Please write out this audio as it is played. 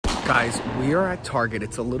Guys, we are at Target.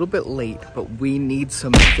 It's a little bit late, but we need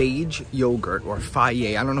some phage yogurt or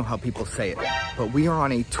faye. I don't know how people say it, but we are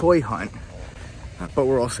on a toy hunt, but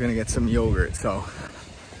we're also gonna get some yogurt, so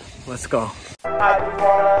let's go. I just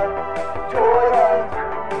wanna toy hunt.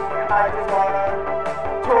 I just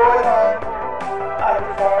wanna toy hunt. I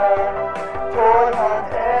just wanna toy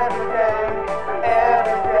hunt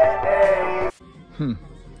every day.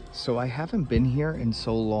 So I haven't been here in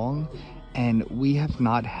so long, and we have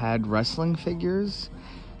not had wrestling figures.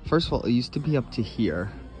 First of all, it used to be up to here,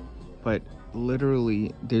 but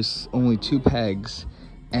literally there's only 2 pegs,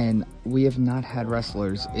 and we have not had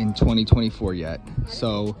wrestlers in 2024 yet.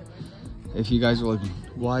 So if you guys are like,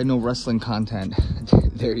 why no wrestling content?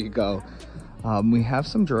 There you go. We have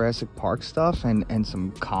some Jurassic Park stuff and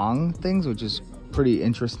some Kong things, which is pretty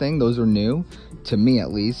interesting. Those are new, to me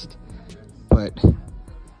at least. But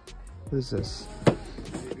what is this?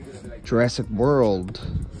 Jurassic World.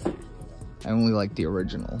 I only like the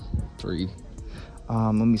original 3.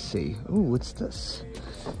 Let me see. Ooh, what's this?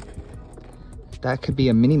 That could be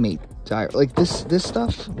a mini-mate. Like this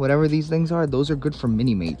stuff, whatever these things are, those are good for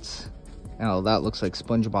mini-mates. Oh, that looks like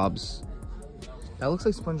SpongeBob's. That looks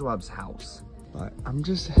like SpongeBob's house. But I'm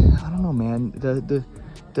just, I don't know, man.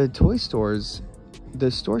 The toy stores,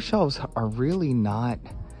 the store shelves are really not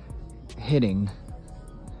hitting,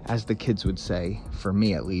 as the kids would say, for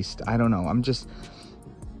me at least. I don't know.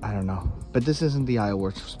 I don't know. But this isn't the aisle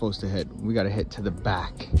we're supposed to hit. We got to hit to the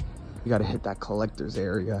back. We got to hit that collector's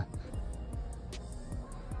area.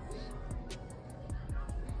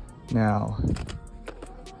 Now,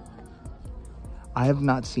 I have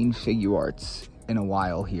not seen Figuarts in a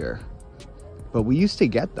while here, but we used to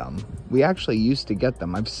get them. We actually used to get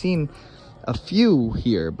them. I've seen a few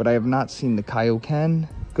here, but I have not seen the Kaioken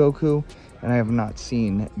Goku, and I have not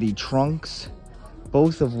seen the Trunks,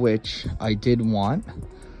 both of which I did want.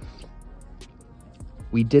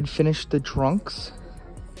 We did finish the Trunks.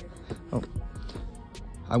 Oh,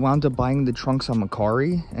 I wound up buying the Trunks on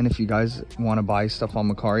Macari, and if you guys want to buy stuff on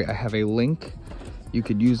Macari, I have a link. You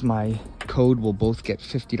could use my code. We'll both get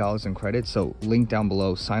 $50 in credit, so link down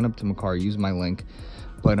below. Sign up to Macari, use my link.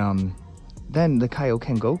 But then the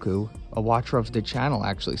Kaioken Goku, a watcher of the channel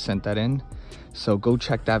actually sent that in. So go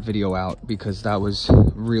check that video out because that was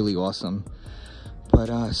really awesome.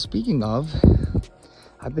 But speaking of,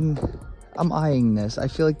 I'm eyeing this. I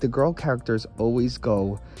feel like the girl characters always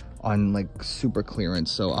go on like super clearance,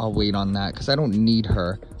 so I'll wait on that because I don't need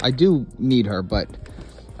her. I do need her, but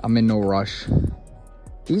I'm in no rush.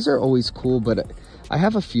 These are always cool, but I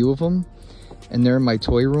have a few of them and they're in my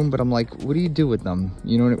toy room, but I'm like, what do you do with them?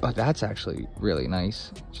 You know what I mean? Oh, that's actually really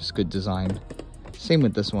nice. Just good design. Same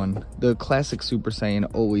with this one. The classic Super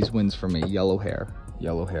Saiyan always wins for me. Yellow hair.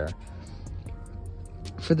 Yellow hair.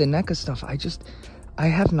 For the NECA stuff, I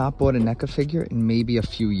have not bought a NECA figure in maybe a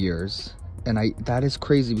few years. And that is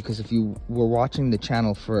crazy because if you were watching the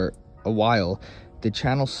channel for a while, the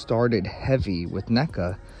channel started heavy with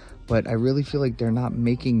NECA. But I really feel like they're not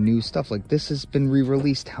making new stuff. Like this has been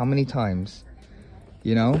re-released how many times?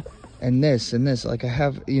 You know? And this, like I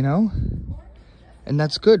have, you know? And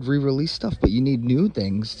that's good, re-release stuff, but you need new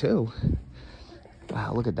things too.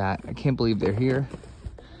 Wow, look at that. I can't believe they're here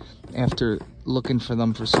after looking for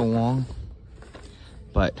them for so long.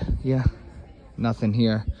 But yeah, nothing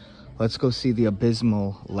here. Let's go see the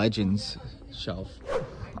Abysmal Legends shelf.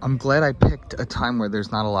 I'm glad I picked a time where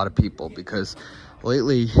there's not a lot of people because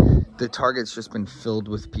lately the Target's just been filled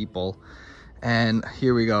with people. And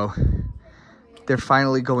here we go. They're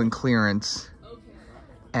finally going clearance.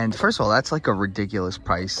 And first of all, that's like a ridiculous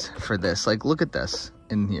price for this. Like, look at this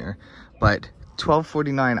in here. But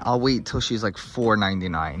 $12.49, I'll wait till she's like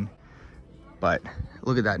 $4.99. But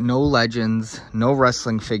look at that. No Legends, no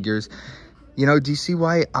wrestling figures. You know, do you see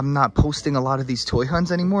why I'm not posting a lot of these toy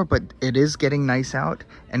hunts anymore? But it is getting nice out.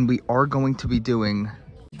 And we are going to be doing,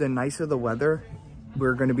 the nicer the weather,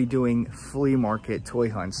 we're going to be doing flea market toy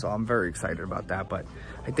hunts. So I'm very excited about that. But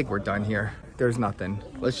I think we're done here. There's nothing.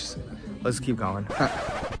 Let's keep going.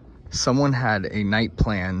 Someone had a night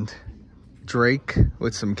planned. Drake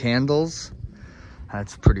with some candles.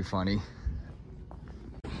 That's pretty funny.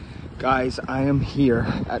 Guys, I am here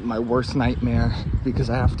at my worst nightmare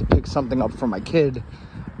because I have to pick something up for my kid.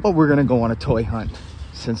 But we're gonna go on a toy hunt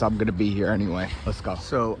since I'm gonna be here anyway. Let's go.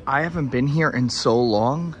 So I haven't been here in so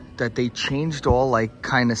long that they changed all like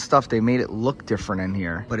kind of stuff. They made it look different in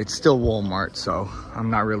here, but it's still Walmart, so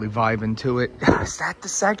I'm not really vibing to it. Is that the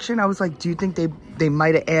section? I was like, do you think they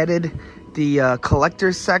might have added the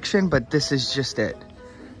collector's section? But this is just it.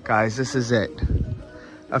 Guys, this is it.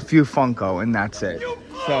 A few Funko and that's it.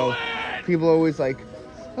 So people are always like,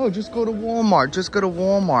 Oh, just go to Walmart. Just go to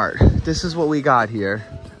Walmart. This is what we got here.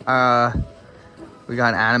 We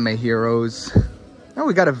got Anime Heroes. Oh,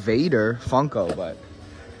 we got a Vader Funko, but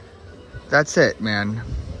that's it, man.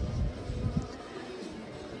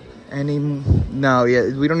 No,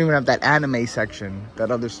 yeah, we don't even have that anime section that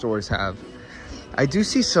other stores have. I do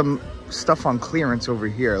see some stuff on clearance over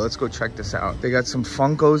here. Let's go check this out. They got some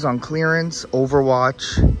Funkos on clearance,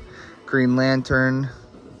 Overwatch, Green Lantern,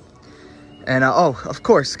 and oh, of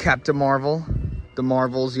course, Captain Marvel, the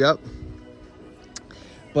Marvels, yep.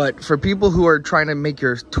 But for people who are trying to make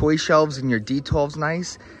your toy shelves and your D12s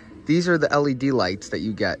nice, these are the LED lights that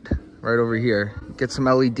you get right over here. Get some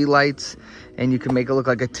LED lights and you can make it look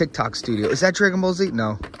like a TikTok studio. Is that DragonballZ?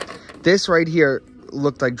 No. This right here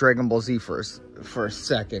looked like DragonballZ for a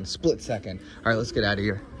second, split second. All right, let's get out of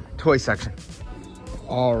here. Toy section.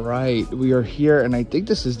 All right, we are here and I think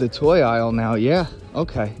this is the toy aisle now. Yeah,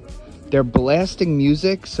 okay. They're blasting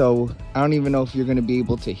music, so I don't even know if you're gonna be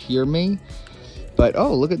able to hear me. But,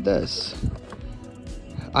 oh, look at this.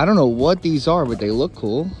 I don't know what these are, but they look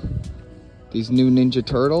cool. These new Ninja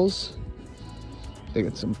Turtles. They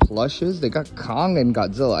got some plushes. They got Kong and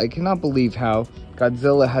Godzilla. I cannot believe how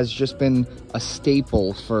Godzilla has just been a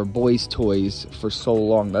staple for boys' toys for so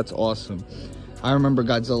long. That's awesome. I remember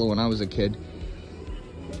Godzilla when I was a kid.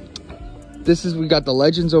 We got the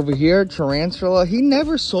Legends over here. Tarantula. He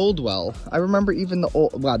never sold well. I remember even the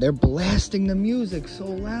old... Wow, they're blasting the music so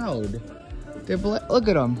loud. Look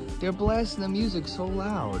at them. They're blasting the music so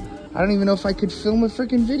loud. I don't even know if I could film a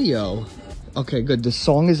freaking video. Okay, good. The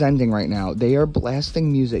song is ending right now. They are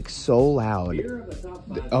blasting music so loud.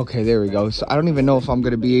 Okay, there we go. So I don't even know if I'm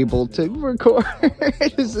going to be able to record.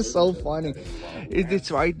 This is so funny. It's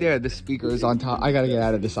right there. The speaker is on top. I got to get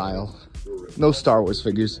out of this aisle. No Star Wars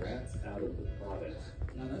figures.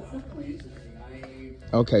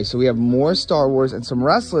 Okay, so we have more Star Wars and some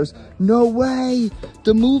wrestlers. No way!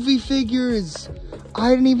 The movie figures! I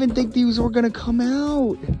didn't even think these were gonna come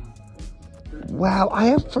out. Wow,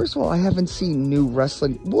 first of all, I haven't seen new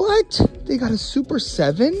wrestling. What? They got a Super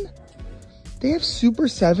 7? They have Super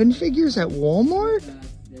 7 figures at Walmart?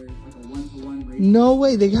 No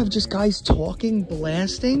way, they have just guys talking,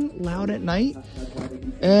 blasting loud at night.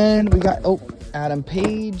 And we got, oh, Adam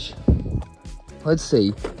Page. Let's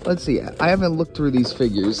see. I haven't looked through these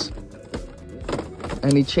figures.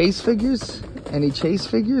 Any Chase figures?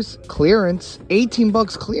 Clearance. 18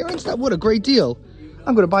 bucks clearance? What a great deal.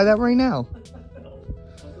 I'm going to buy that right now.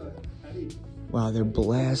 Wow, they're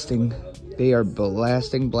blasting. They are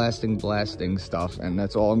blasting stuff. And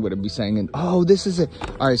that's all I'm going to be saying. And oh, this is it.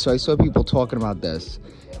 All right, so I saw people talking about this.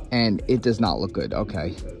 And it does not look good.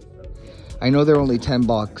 Okay. I know they're only 10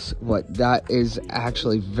 bucks, but that is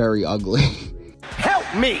actually very ugly.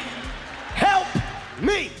 Help me! Help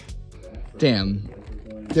me! Damn.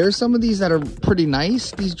 There's some of these that are pretty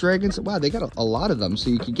nice. These dragons. Wow, they got a lot of them. So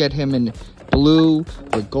you could get him in blue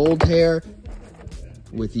with gold hair,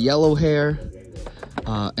 with yellow hair.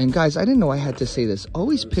 And guys, I didn't know I had to say this.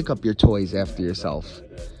 Always pick up your toys after yourself.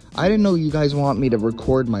 I didn't know you guys want me to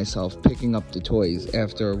record myself picking up the toys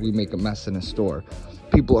after we make a mess in a store.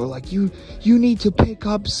 People are like, you need to pick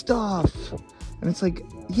up stuff. And it's like,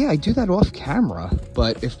 yeah, I do that off camera.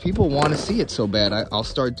 But if people want to see it so bad, I'll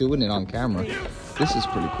start doing it on camera. This is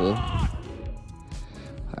pretty cool.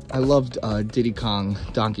 I loved Diddy Kong,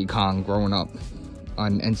 Donkey Kong growing up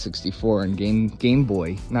on N64 and Game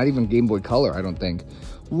Boy. Not even Game Boy Color, I don't think.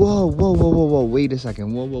 Whoa. Wait a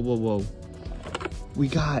second. Whoa. We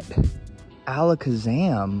got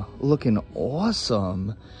Alakazam looking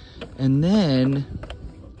awesome. And then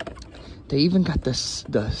they even got the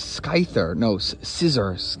Scyther. No,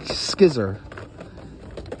 Skizzer.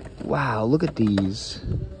 Wow, look at these.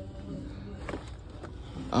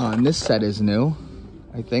 And this set is new,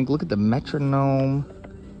 I think. Look at the metronome.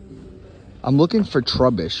 I'm looking for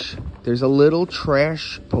Trubbish. There's a little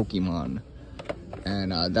trash Pokemon.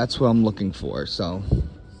 And that's what I'm looking for, so.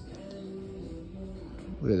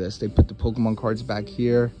 Look at this. They put the Pokemon cards back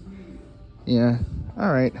here. Yeah.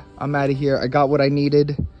 Alright. I'm out of here. I got what I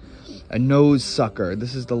needed. A nose sucker.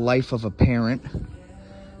 This is the life of a parent.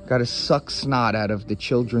 Gotta suck snot out of the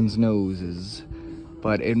children's noses.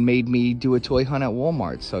 But it made me do a toy hunt at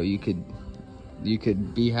Walmart, so you could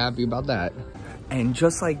be happy about that. And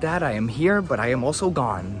just like that, I am here, but I am also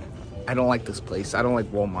gone. I don't like this place. I don't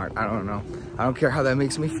like Walmart. I don't know. I don't care how that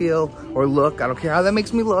makes me feel or look. I don't care how that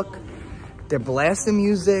makes me look. They're blasting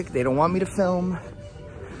music. They don't want me to film.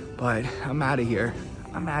 But I'm out of here.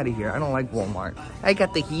 I don't like Walmart. I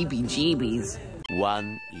got the heebie-jeebies.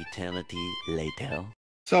 One eternity later.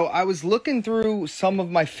 So I was looking through some of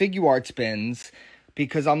my Figuarts bins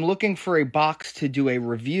because I'm looking for a box to do a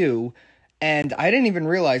review, and I didn't even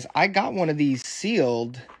realize I got one of these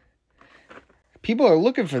sealed. People are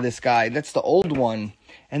looking for this guy. That's the old one.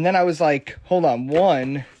 And then I was like, hold on,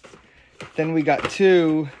 1, then we got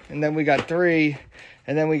 2, and then we got 3,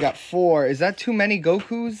 and then we got 4. Is that too many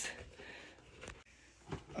Gokus?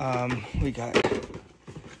 We got,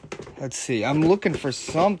 let's see, I'm looking for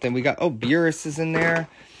something. We got, oh, Beerus is in there.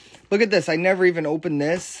 Look at this. I never even opened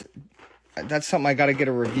this. That's something I got to get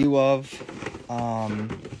a review of. Oh,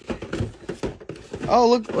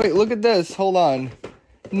 look, wait, look at this. Hold on.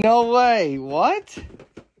 No way. What?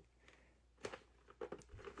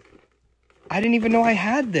 I didn't even know I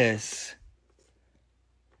had this.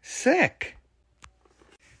 Sick.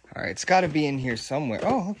 All right, it's got to be in here somewhere.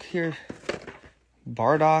 Oh, look here.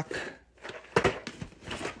 Bardock.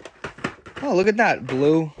 Oh, look at that.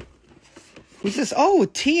 Blue. Who's this? Oh,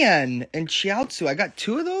 Tien and Chiaotzu. I got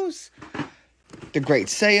 2 of those. The Great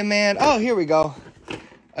Saiyaman. Oh, here we go.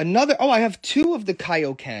 Another. Oh, I have 2 of the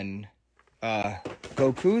Kaioken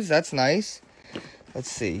Gokus. That's nice.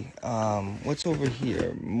 Let's see. What's over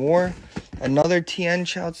here? More. Another Tien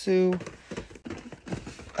Chiaotzu.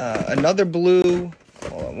 Another blue.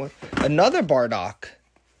 Hold on, what? Another Bardock.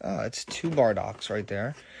 It's 2 Bardocks right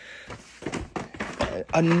there.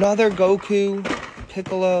 Another Goku.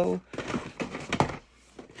 Piccolo.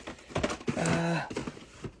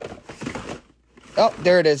 Oh,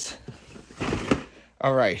 there it is.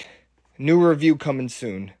 All right. New review coming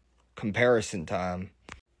soon. Comparison time.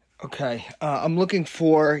 Okay. I'm looking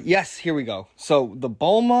for... Yes, here we go. So, the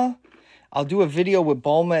Bulma. I'll do a video with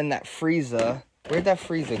Bulma and that Frieza. Where'd that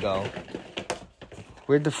Frieza go?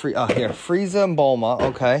 Where'd the Frieza... Oh, here. Frieza and Bulma.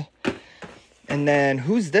 Okay. And then,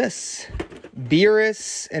 who's this?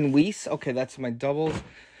 Beerus and Whis. Okay, that's my doubles.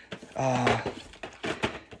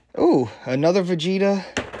 Ooh, another Vegeta.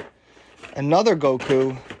 Another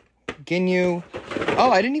Goku. Ginyu.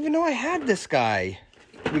 Oh, I didn't even know I had this guy.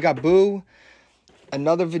 We got Boo.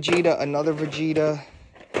 Another Vegeta. Another Vegeta.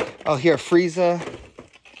 Oh, here, Frieza.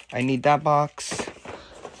 I need that box.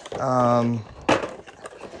 Now,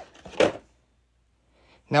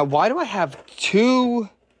 why do I have 2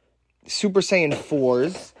 Super Saiyan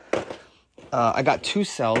 4s? I got 2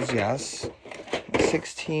 cells, yes.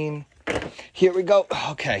 16. Here we go.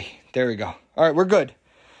 Okay, there we go. All right, we're good.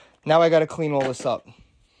 Now I got to clean all this up.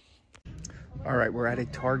 All right, we're at a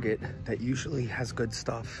Target that usually has good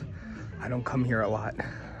stuff. I don't come here a lot,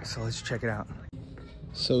 so let's check it out.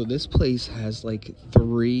 So this place has like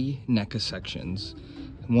 3 NECA sections.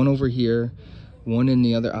 1 over here, 1 in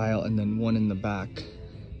the other aisle, and then 1 in the back.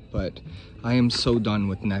 But I am so done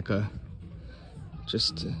with NECA.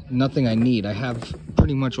 Just nothing I need. I have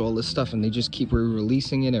pretty much all this stuff, and they just keep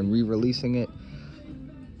re-releasing it and re-releasing it.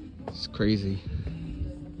 It's crazy.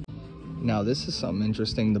 Now, this is something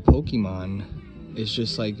interesting. The Pokemon is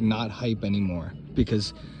just like not hype anymore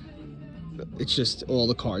because it's just all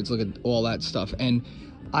the cards. Look at all that stuff. And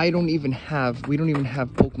we don't even have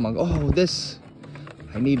Pokemon. Oh, this.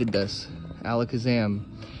 I needed this. Alakazam.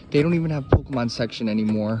 They don't even have Pokemon section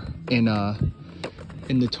anymore in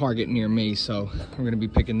the Target near me, so we're going to be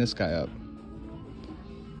picking this guy up.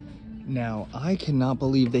 Now, I cannot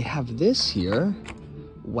believe they have this here.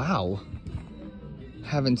 Wow.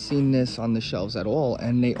 Haven't seen this on the shelves at all.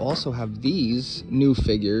 And they also have these new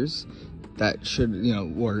figures that should, you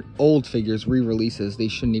know, or old figures, re-releases. They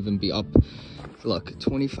shouldn't even be up. Look,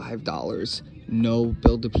 $25. No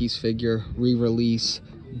build-a-piece figure, re-release,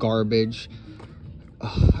 garbage.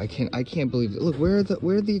 Oh, I can't believe it. Look, where are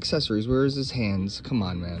the accessories? Where is his hands? Come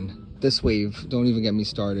on, man. This wave, don't even get me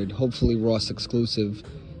started. Hopefully Ross exclusive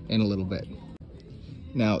in a little bit.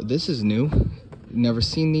 Now, this is new. Never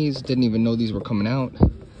seen these, didn't even know these were coming out.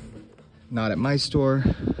 Not at my store.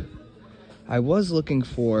 I was looking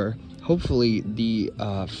for, hopefully, the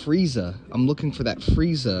Frieza. I'm looking for that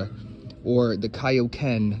Frieza or the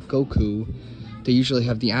Kaioken Goku. They usually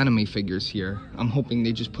have the anime figures here. I'm hoping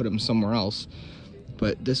they just put them somewhere else.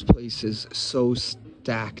 But this place is so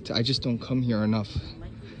stacked. I just don't come here enough.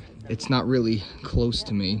 It's not really close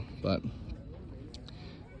to me, but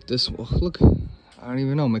this, look, I don't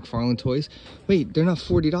even know, McFarlane Toys. Wait, they're not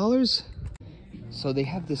 $40? So they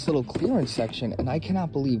have this little clearance section, and I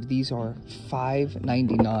cannot believe these are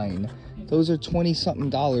 $5.99. Those are 20-something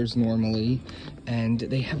normally, and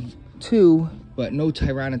they have 2, but no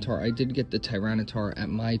Tyranitar. I did get the Tyranitar at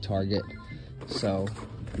my Target, so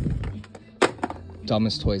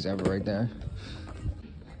dumbest toys ever right there.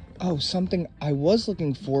 Oh, something I was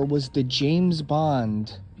looking for was the James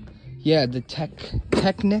Bond. Yeah, the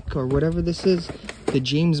Technic or whatever this is. The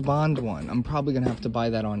James Bond one. I'm probably going to have to buy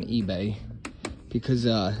that on eBay because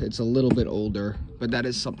it's a little bit older. but that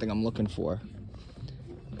is something I'm looking for.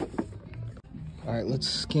 All right, let's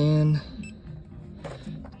scan.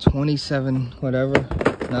 27 whatever,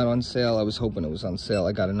 not on sale. I was hoping it was on sale.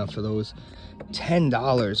 I got enough of those.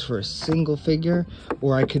 $10 for a single figure,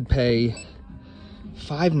 or I could pay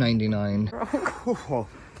 $5.99. Oh,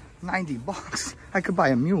 90 bucks. I could buy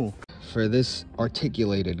a mule for this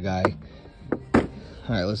articulated guy. All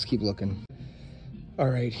right, let's keep looking. All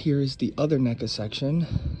right, here's the other NECA section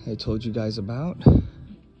I told you guys about.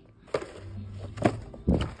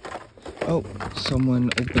 Oh, someone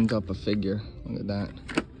opened up a figure. Look at that.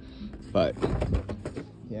 But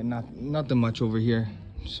yeah, nothing much over here.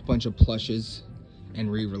 Just a bunch of plushes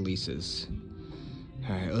and re-releases.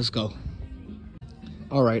 All right, let's go.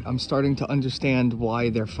 All right, I'm starting to understand why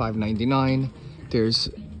they're $5.99. There's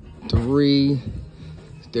 3.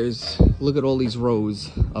 Look at all these rows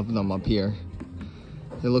of them up here.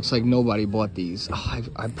 It looks like nobody bought these. Oh,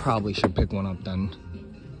 I probably should pick one up then.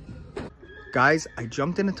 Guys, I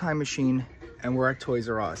jumped in a time machine and we're at Toys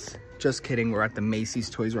R Us. Just kidding, we're at the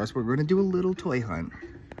Macy's Toys R Us. We're gonna do a little toy hunt.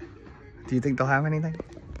 Do you think they'll have anything?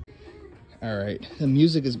 All right, the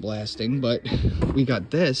music is blasting, but we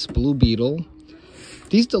got this Blue Beetle.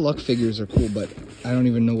 These deluxe figures are cool, but I don't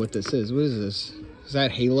even know what this is. What is this? Is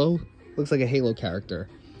that Halo? Looks like a Halo character.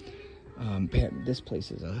 Man, this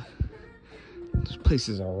place is a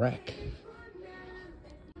wreck.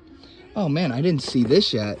 Oh man, I didn't see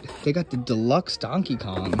this yet. They got the deluxe Donkey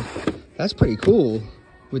Kong. That's pretty cool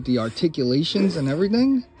with the articulations and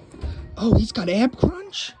everything. Oh, he's got ab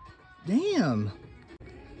crunch. Damn.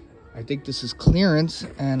 I think this is clearance,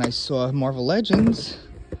 and I saw Marvel Legends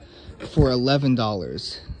for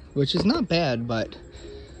 $11, which is not bad, but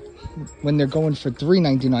when they're going for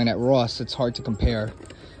 $3.99 at Ross, it's hard to compare.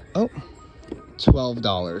 Oh,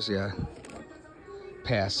 $12, yeah.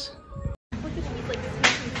 Pass.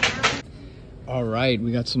 All right,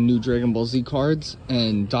 we got some new Dragon Ball Z cards,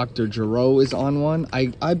 and Dr. Gero is on one.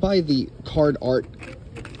 I buy the card art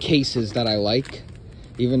cases that I like,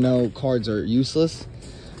 even though cards are useless.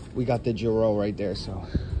 We got the Gero right there, so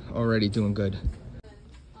already doing good.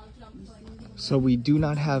 So we do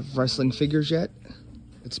not have wrestling figures yet.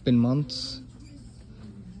 It's been months.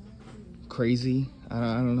 Crazy. I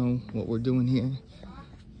don't know what we're doing here.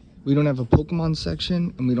 We don't have a Pokemon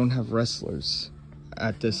section, and we don't have wrestlers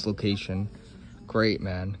at this location. Great,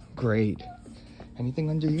 man. Great. Anything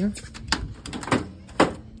under here?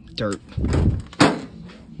 Dirt.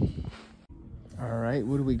 All right,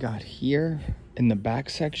 what do we got here? In the back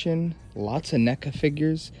section, lots of NECA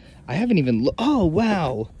figures. I haven't even looked. Oh,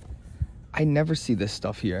 wow. I never see this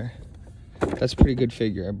stuff here. That's a pretty good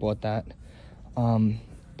figure. I bought that.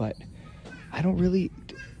 But I don't really...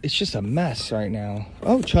 It's just a mess right now.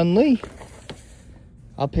 Oh, Chun-Li.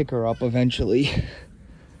 I'll pick her up eventually.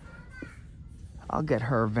 I'll get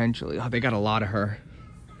her eventually. Oh, they got a lot of her.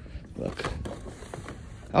 Look.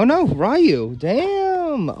 Oh no, Ryu.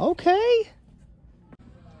 Damn. Okay.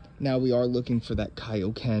 Now we are looking for that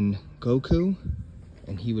Kaioken Goku,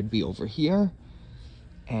 and he would be over here.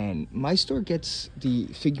 And my store gets the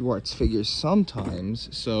Figuarts figures sometimes,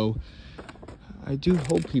 so I do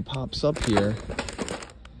hope he pops up here,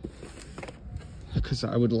 because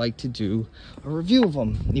I would like to do a review of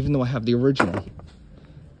them, even though I have the original.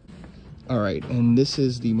 All right, and this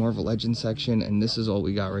is the Marvel Legends section, and this is all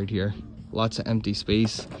we got right here. Lots of empty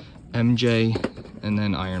space, MJ, and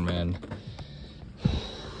then Iron Man.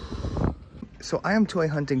 So I am toy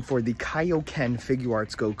hunting for the Kaioken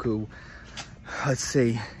Figuarts Goku. Let's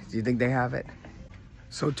see, do you think they have it?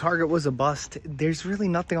 So Target was a bust. There's really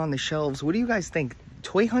nothing on the shelves. What do you guys think?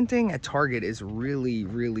 Toy hunting at Target is really,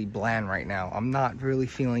 really bland right now. I'm not really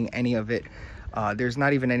feeling any of it. There's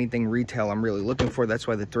not even anything retail I'm really looking for. That's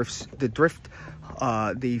why the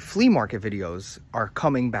flea market videos are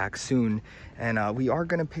coming back soon. And we are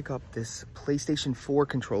gonna pick up this PlayStation 4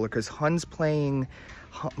 controller because Hun's playing,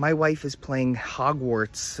 my wife is playing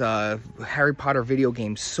Hogwarts Harry Potter video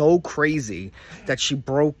game so crazy that she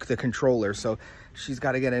broke the controller. So she's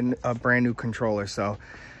got to get a brand new controller. So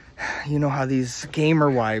you know how these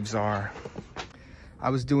gamer wives are. I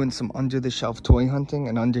was doing some under the shelf toy hunting,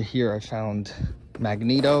 and under here I found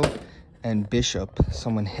Magneto and Bishop.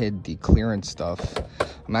 Someone hid the clearance stuff.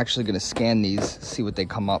 I'm actually gonna scan these, see what they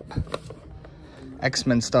come up.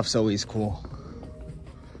 X-Men stuff's always cool.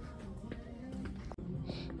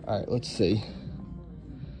 All right, let's see.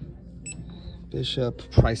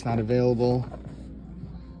 Bishop, price not available.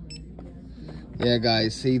 Yeah,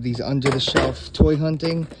 guys, see these under the shelf toy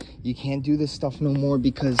hunting? You can't do this stuff no more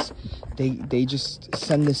because they just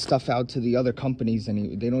send this stuff out to the other companies,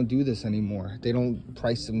 and they don't do this anymore. They don't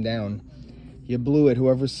price them down. You blew it,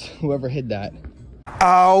 whoever hid that.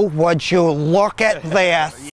 Oh, would you look at this?